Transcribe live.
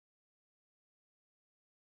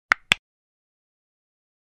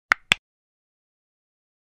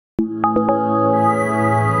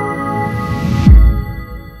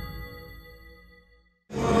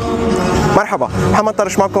مرحبا، محمد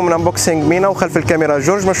طرش معكم من انبوكسينغ مينا، وخلف الكاميرا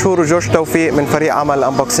جورج مشهور وجورج توفيق من فريق عمل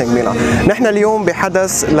انبوكسينغ مينا. نحن اليوم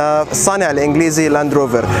بحدث للصانع الانجليزي لاند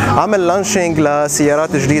روفر، عمل لانشينج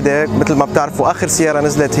لسيارات جديده. مثل ما بتعرفوا اخر سياره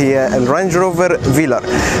نزلت هي الرانج روفر فيلار.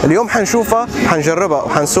 اليوم حنشوفها، حنجربها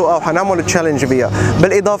وحنسوقها وحنعمل تشالنج بيها.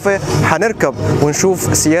 بالاضافه حنركب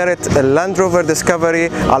ونشوف سياره اللاند روفر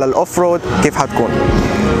ديسكفري على الاوف رود كيف حتكون.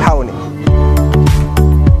 حاوني.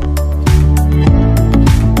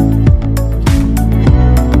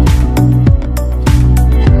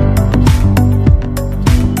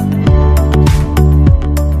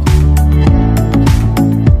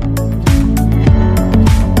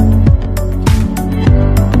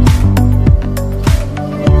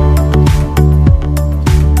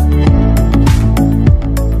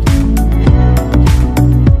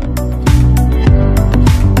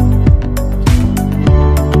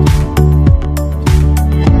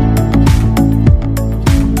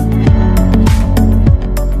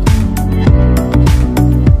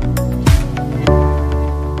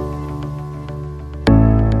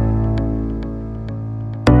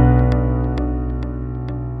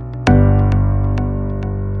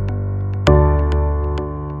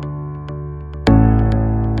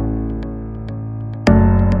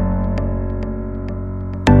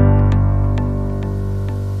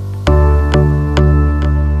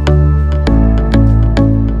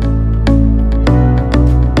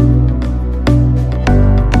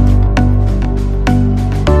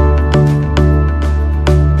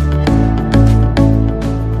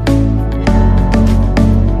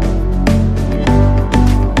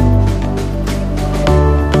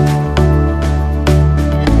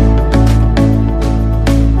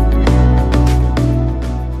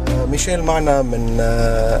 معنا من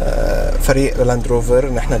فريق لاند روفر.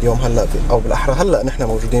 نحن اليوم هلا او بالاحرى هلا نحن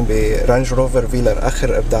موجودين برانج روفر فيلر،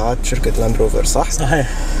 اخر ابداعات شركه لاند روفر، صح؟ صحيح.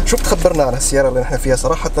 شو بتخبرنا عن السياره اللي نحن فيها؟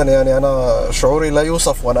 صراحه يعني انا شعوري لا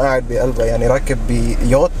يوصف وانا قاعد بقلبها، يعني راكب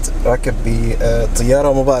بيوت، راكب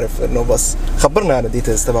بطياره، ما بعرف انه، بس خبرنا عن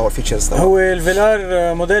الديتيلز تبعه والفيتشرز تبعه. هو الفيلار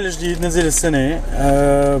موديل جديد نزل السنه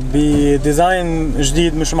بديزاين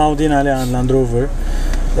جديد مش معودين عليه عن لاند روفر.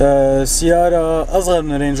 سيارة أصغر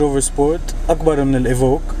من الرينج روفر سبورت، أكبر من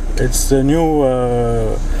الإيفوك. It's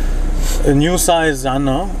new size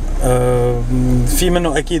عنا. في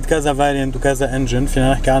منه أكيد كذا فاريانت وكذا انجن،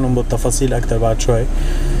 فينا نحكي عنهم بالتفاصيل أكتر بعد شوي.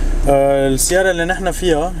 السيارة اللي نحن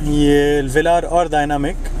فيها هي الفيلار ار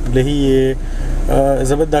دايناميك، اللي هي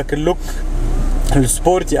إذا بدك اللوك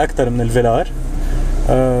السبورتي أكتر من الفيلار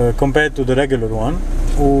compared to the regular one.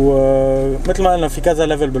 ومثل ما قلنا في كذا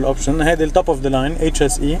ليفل بالاوبشن. هذا التوب اوف ذا لاين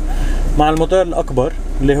HSE مع الموتور الاكبر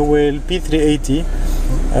اللي هو البي 380،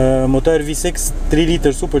 موتور V6 3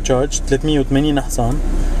 لتر سوبر تشارج 380 حصان،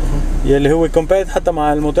 يلي هو كومبيرد حتى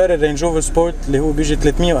مع الموتور الرينج روفر سبورت اللي هو بيجي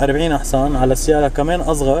 340 حصان على السياره كمان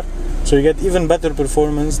اصغر. So you get even better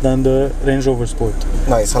performance than the Range Rover Sport.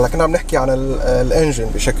 نايس. هلا كنا عم نحكي عن الانجن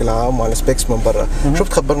بشكل عام وعن السبيكس من برا. شو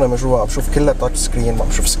بتخبرنا من جوا؟ عم بشوف كلها تاتش سكرين، عم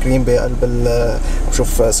بشوف سكرين بقلب عم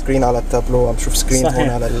بشوف سكرين على التابلو، عم بشوف سكرين هون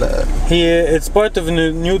على هي it's part of a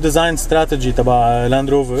new design strategy تبع لاند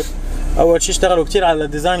روفر. اول شيء اشتغلوا كثير على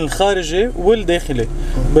الديزاين الخارجي والداخلي.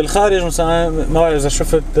 بالخارج مثلا ما بعرف اذا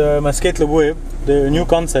شفت ماسكات البواب، نيو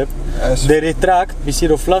كونسبت، دي ريتراكت،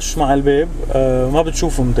 بيصيروا فلاش مع الباب، ما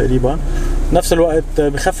بتشوفهم تقريبا. بنفس الوقت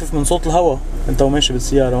بخفف من صوت الهواء انت وماشي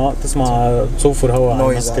بالسياره، ما تسمع صوفر هواء على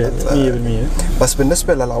الماسكات 100%. بس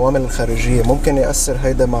بالنسبه للعوامل الخارجيه ممكن ياثر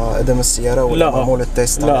هيدا مع قدم السياره ولا معمول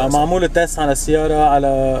التيست؟ لا، معمول التيست على السياره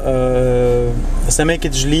على سماكه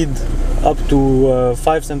جليد up to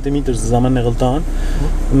 5 سنتيمتر اذا ماني غلطان.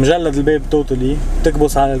 مجلد الباب توتالي،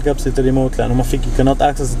 بتكبس على الكبسه الريموت لانه ما فيك cannot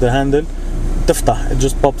access the handle، تفتح it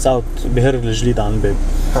just pops out، بهر الجليد عن الباب.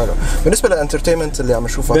 حلو. بالنسبه للانترتينمنت اللي عم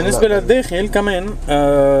نشوفها بالنسبه للداخل كمان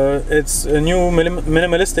اتس نيو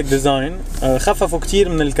مينيماليستيك ديزاين. خففوا كثير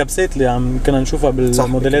من الكبسات اللي عم كنا نشوفها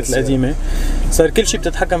بالموديلات القديمه. صار كل شيء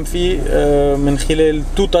بتتحكم فيه من خلال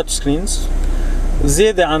 2 تاتش سكرينز.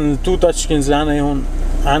 زياده عن 2 تاتش سكرينز اللي عنا هون،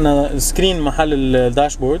 عنا سكرين محل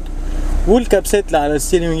الداشبورد، والكبسات اللي على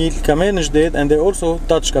الستيرنج ويل كمان جداد and they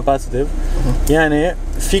also touch capacitive. يعني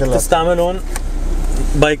فيك تستعملهم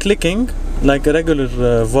by clicking like a regular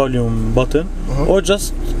volume button or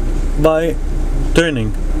just by turning.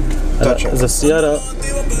 إذا السيارة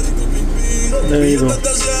there you go.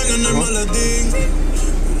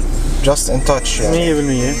 just in touch يعني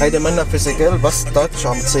 100%. هيدا منا فيزيكال، بس تاتش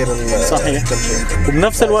عم تصير صحيح.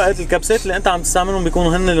 وبنفس الوقت الكبسات اللي انت عم تستعملهم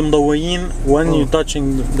بيكونوا هن المضويين when you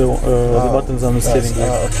touching the buttons on the steering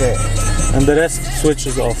wheel. Okay. And the rest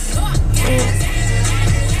switches off.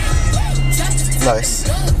 Nice.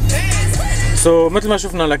 So مثل ما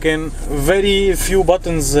شفنا لكن very few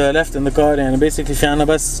buttons left in the car يعني basically في عنا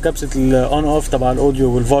بس كبسة ال on off تبع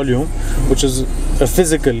الاوديو والفوليوم which is a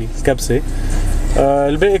physical كبسة.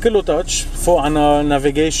 الباقي كله تاتش. فوق عنا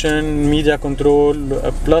navigation, media control,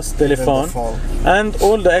 plus telephone and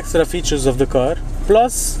all the extra features of the car.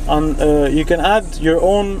 Plus you can add your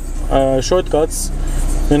own shortcuts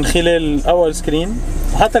من خلال أول سكرين.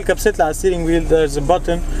 حتى الكبسات اللي على الستيرنج ويل there's a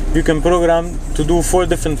button you can program to do 4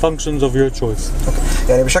 different functions of your choice.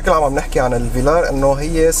 يعني بشكل عام عم نحكي عن الفيلار انه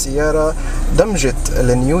هي سيارة دمجت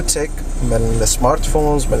النيو تك من السمارت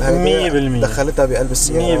فونز من هيدا دخلتها بقلب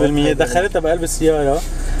السيارة. 100% دخلتها بقلب السيارة.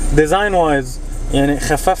 ديزاين وايز يعني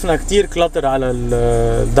خففنا كتير كلتر على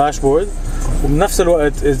الداشبورد وبنفس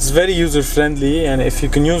الوقت it's very user friendly يعني if you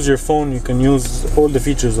can use your phone you can use all the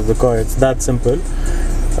features of the car. It's that simple.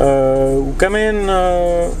 وكمان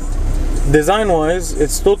design wise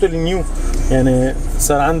it's totally new يعني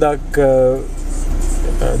صار عندك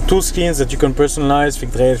two screens that you can personalize. فيك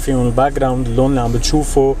تغير فيهم الباك جراوند اللون اللي عم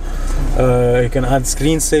بتشوفه. You can add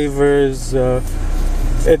screen savers.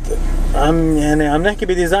 عم نحكي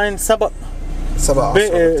بديزاين سبق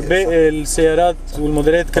باقي السيارات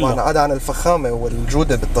والموديلات كلها. طبعا عدا عن الفخامه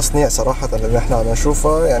والجوده بالتصنيع صراحه اللي نحن عم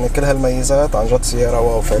نشوفها يعني كل هالميزات عن جد سياره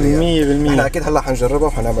واو فعليا. 100% احنا اكيد هلا حنجربها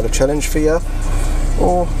وحنعمل تشالنج فيها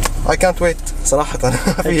و I can't wait صراحة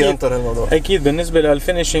في انطر الموضوع. أكيد بالنسبة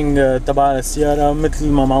للفينيشينج تبع السيارة مثل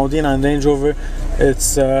ما معودين عن رينج روفر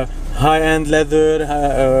it's high end leather,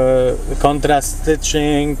 contrast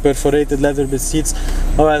stitching, perforated leather بالسيتس.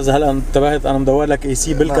 إذا هلا انتبهت أنا مدور لك AC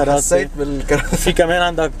بالكراسة. حسيت بالكراسة. في كمان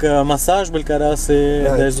عندك مساج بالكراسة.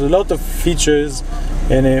 There's a lot of features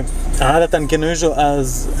يعني عادة كانوا يجوا as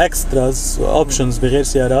extras options بغير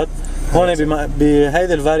سيارات. هون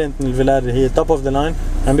بهيدي الفاريانت من الفيلار اللي هي توب اوف ذا لاين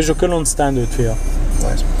عم بيجوا كلهم ستاندرد فيها.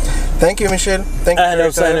 نايس. ثانك يو ميشيل. ثانك يو. اهلا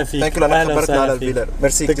وسهلا فيك. ثانك يو لانك خبرتنا على الفيلار.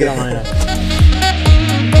 ميرسي كثير.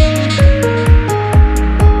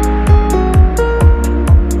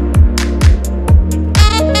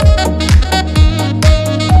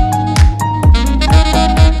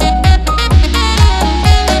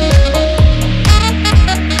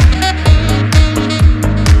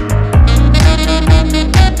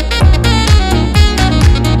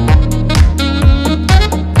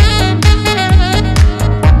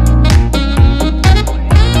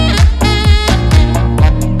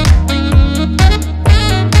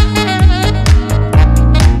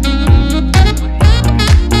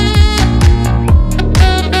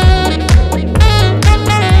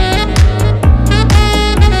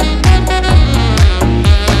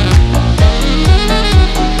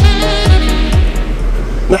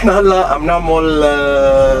 نحن هلا عم نعمل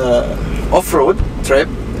اوف رود تريب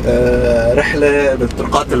رحله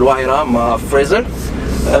بالطرقات الوعره مع فريزر.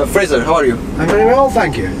 Fraser, how are you? I'm very well,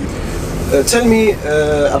 thank you. Tell me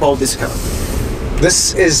about this car.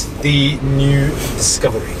 This is the new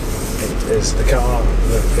Discovery. It is the car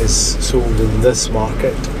that is sold in this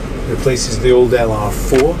market. Replaces the old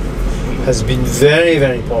LR4. Has been very,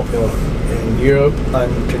 very popular in Europe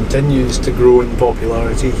and continues to grow in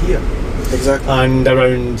popularity here. Exactly. And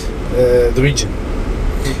around the region.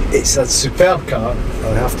 It's a superb car.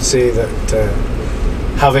 I have to say that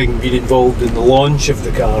having been involved in the launch of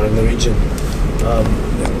the car in the region,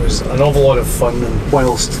 it was an awful lot of fun, and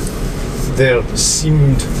whilst there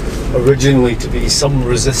seemed originally to be some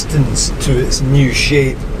resistance to its new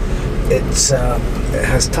shape, it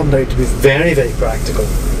has turned out to be very, very practical,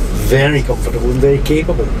 very comfortable and very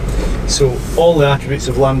capable. So all the attributes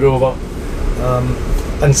of Land Rover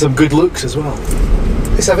and some good looks as well.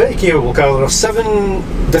 It's a very capable car. There are 7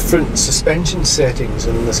 different suspension settings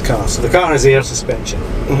in this car. So the car is air suspension.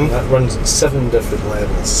 That runs at 7 different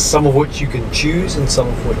levels, some of which you can choose and some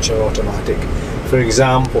of which are automatic. For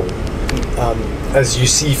example, as you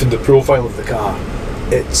see from the profile of the car,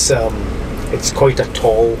 it's quite a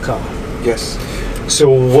tall car. Yes. So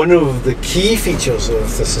one of the key features of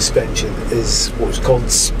the suspension is what's called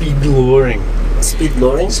speed lowering. Speed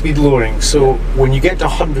lowering? Speed lowering. So when you get to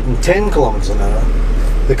 110 kilometers an hour,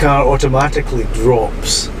 the car automatically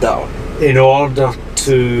drops down in order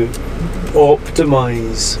to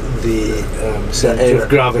optimize the center of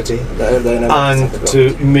gravity and to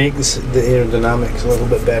make the aerodynamics a little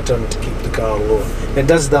bit better and to keep the car lower. It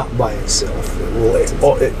does that by itself.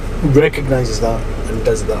 It recognizes that and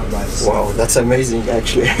does that by itself. Wow, that's amazing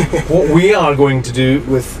actually. What we are going to do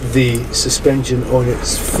with the suspension on its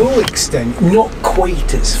full extent, not quite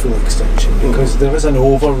its full extension, because there is an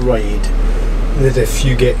override that if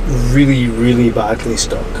you get really, really badly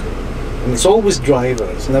stuck, and it's always driver,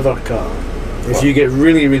 it's never car. If you get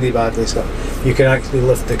really, really badly stuck, you can actually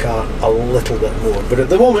lift the car a little bit more. But at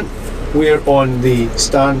the moment, we're on the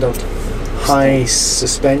standard high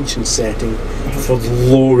suspension setting for the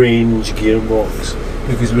low range gearbox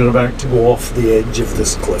because we're about to go off the edge of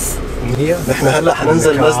this cliff. Here, نحن هلا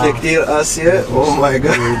حننزل نزلة كثير قاسية. Oh my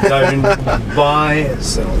god. Down by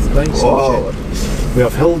itself, nice and Wow. gentle. We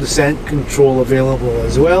have hill descent control available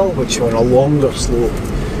as well, which on a longer slope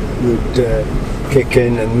would kick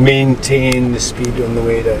in and maintain the speed on the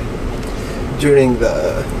way down. During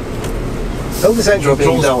the Hill descent dropping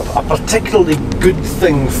control is down. a particularly good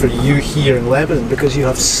thing for you here in Lebanon because you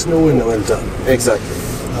have snow in the winter. Exactly.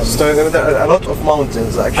 So there are a lot of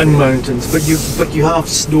mountains actually. And mountains, but you have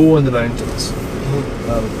snow in the mountains.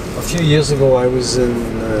 A few years ago, I was in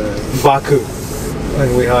Baku,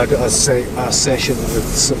 and we had a session with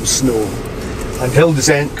some snow. And hill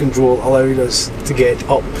descent control allowed us to get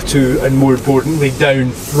up to, and more importantly,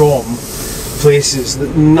 down from places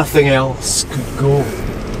that nothing else could go.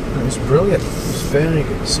 It was brilliant. It was very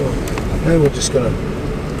good. So now we're just going to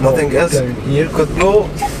Nothing else down here. could go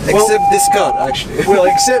except this car actually. Well,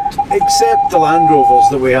 except the Land Rovers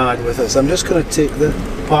that we had with us. I'm just going to take the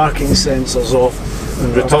parking sensors off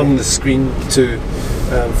and return the screen to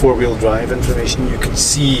four-wheel drive information. You can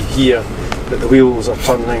see here that the wheels are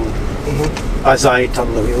turning as I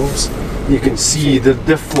turn the wheels. You can see the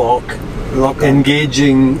diff lock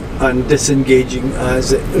engaging and disengaging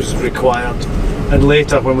as it is required. And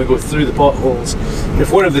later, when we go through the potholes,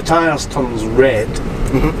 if one of the tyres turns red,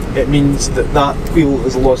 it means that that wheel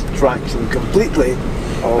has lost traction completely,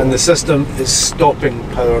 and the system is stopping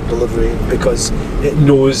power delivery because it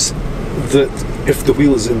knows that if the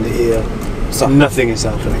wheel is in the air, nothing is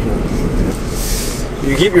happening. If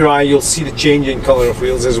you keep your eye, you'll see the changing colour of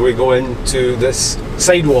wheels as we go into this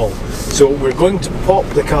sidewall. So we're going to pop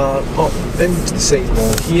the car up into the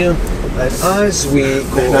sidewall here, and as we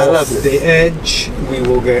go off the edge, we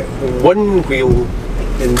will get one wheel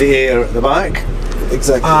in the air at the back.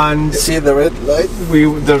 Exactly. And see the red light?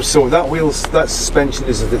 So that suspension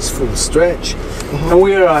is at its full stretch, and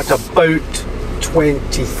we're at about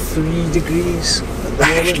 23 degrees.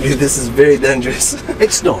 Actually, this is very dangerous.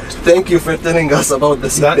 It's not. Thank you for telling us about the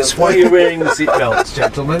seatbelt. That's why you're wearing the seatbelts,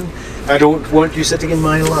 gentlemen. I don't want you sitting in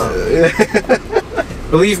my lap.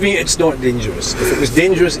 Believe me, it's not dangerous. If it was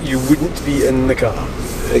dangerous, you wouldn't be in the car.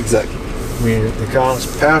 Exactly. The car is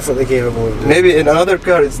perfectly capable of doing Maybe in another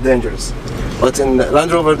car it's dangerous, but in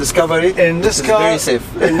Land Rover Discovery, in this it's car, very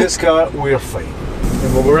safe. In this car, we're fine.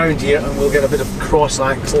 And we'll go around here and we'll get a bit of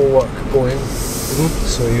cross-axle work going.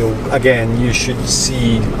 So you should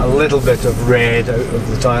see a little bit of red out of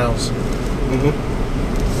the tyres.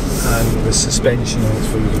 And the suspension,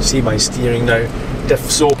 so you can see my steering now.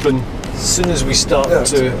 Diff's open. As soon as we start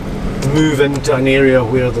to move into an area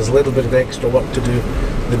where there's a little bit of extra work to do,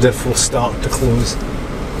 the diff will start to close.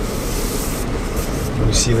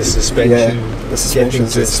 You see the suspension, getting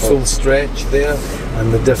to its full stretch there,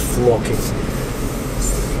 and the diff locking.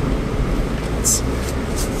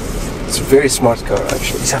 It's a very smart car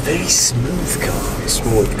actually. It's a very smooth car.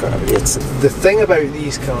 Smooth car. It's The thing about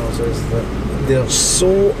these cars is that they're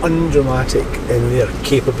so undramatic in their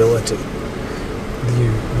capability.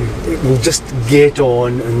 It will just get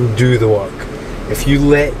on and do the work. If you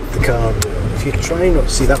let the car do it, if you try not to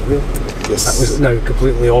see that wheel, that was now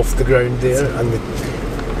completely off the ground there, and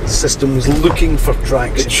the system was looking for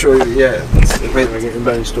traction. it show you, We're getting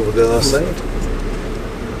bounced over the other side.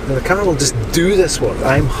 And the car will just do this work.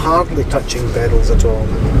 I'm hardly touching pedals at all.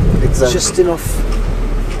 Exactly. Just enough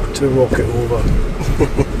to rock it over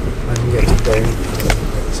and get it down.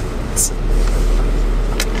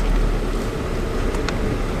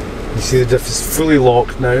 You see the diff is fully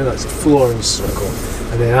locked now, that's a full orange circle.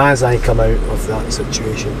 And then as I come out of that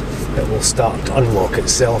situation, it will start to unlock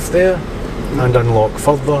itself there and unlock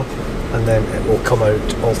further, and then it will come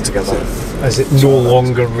out altogether as it no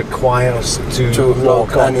longer requires to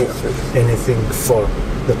lock up anything for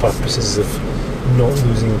the purposes of not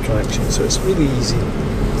losing traction. So it's really easy.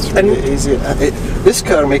 It's really easy. This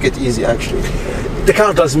car make it easy actually. The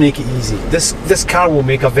car does make it easy. This car will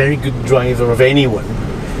make a very good driver of anyone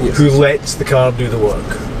who lets the car do the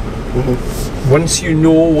work. Once you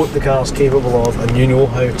know what the car's capable of and you know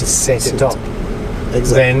how to set it up,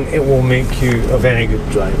 then it will make you a very good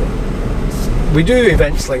driver. We do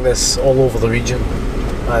events like this all over the region,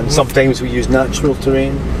 and sometimes we use natural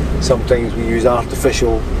terrain, sometimes we use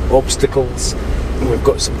artificial obstacles. And we've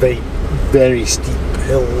got some very steep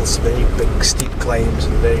hills, very big steep climbs,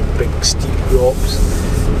 and very big steep drops,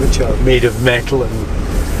 which are made of metal and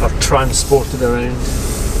are transported around.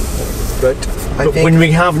 But when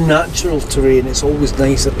we have natural terrain, it's always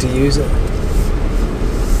nicer to use it.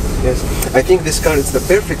 Yes, I think this car is the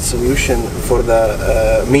perfect solution for the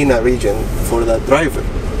MENA region for the driver,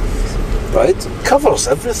 right? Covers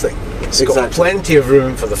everything. It's got Exactly. plenty of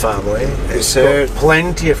room for the family. It's got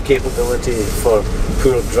plenty of capability for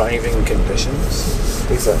poor driving conditions.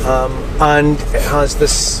 Exactly. And it has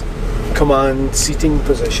this command seating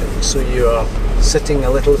position, so you are sitting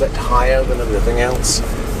a little bit higher than everything else,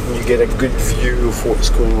 and you get a good view of what's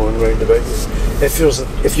going on round about you.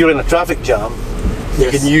 If you're in a traffic jam, you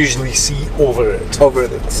can usually see over it. Over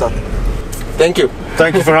it, صح. Thank you.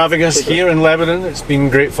 Thank you for having us here in Lebanon. It's been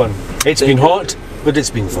great fun. It's been hot, but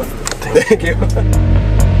it's been fun. Thank you.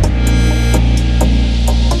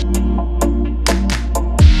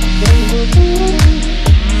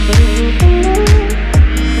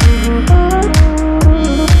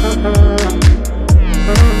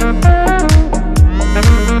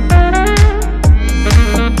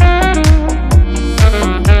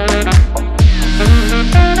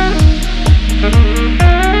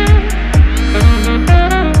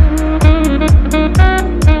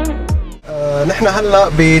 نحن هلا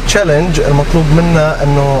بتشالنج المطلوب منا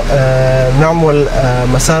انه نعمل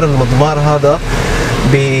مسار المضمار هذا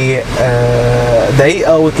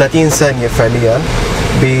بدقيقة و30 ثانية فعليا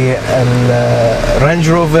بالرانج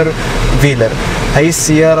روفر فيلر. هي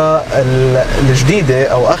السيارة الجديدة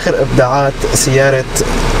او اخر ابداعات سيارة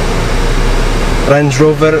رانج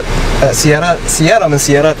روفر، سيارة من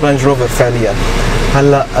سيارات رانج روفر فعليا.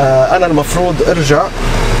 هلا انا المفروض ارجع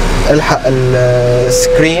الحق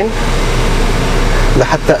السكرين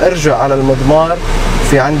لحتى ارجع على المضمار.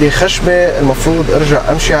 في عندي خشبة المفروض ارجع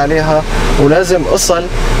امشي عليها، ولازم اصل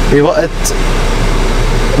بوقت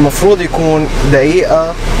المفروض يكون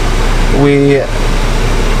دقيقة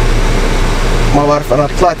ما بعرف. انا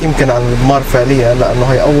طلعت يمكن على المضمار فعليا لانه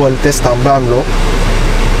هي اول تيست عم بعمله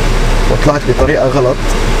وطلعت بطريقة غلط.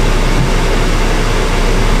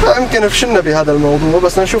 يمكن فشلنا بهذا الموضوع،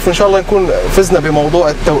 بس نشوف ان شاء الله نكون فزنا بموضوع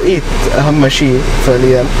التوقيت اهم شيء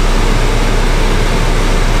فعليا.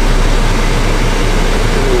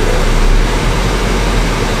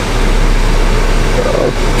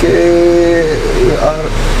 We are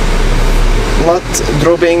not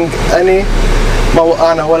dropping any. ما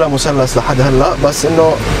وقعنا ولا مثلث لحد هلا، بس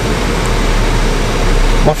انه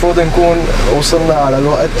مفروض نكون وصلنا على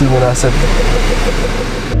الوقت المناسب.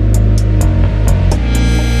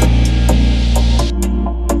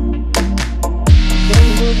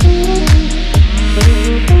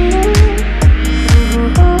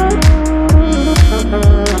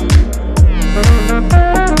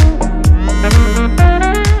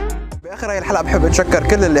 باخر هاي الحلقه بحب اتشكر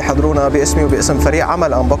كل اللي حضرونا باسمي وباسم فريق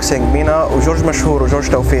عمل انبوكسينغ مينا وجورج مشهور وجورج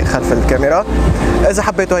توفيق خلف الكاميرا. اذا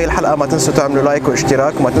حبيتوا هاي الحلقه ما تنسوا تعملوا لايك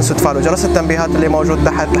واشتراك، وما تنسوا تفعلوا جرس التنبيهات اللي موجود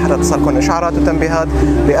تحت لحتى تصلكم اشعارات وتنبيهات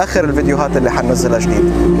باخر الفيديوهات اللي حننزلها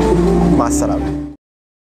جديد. مع السلامه.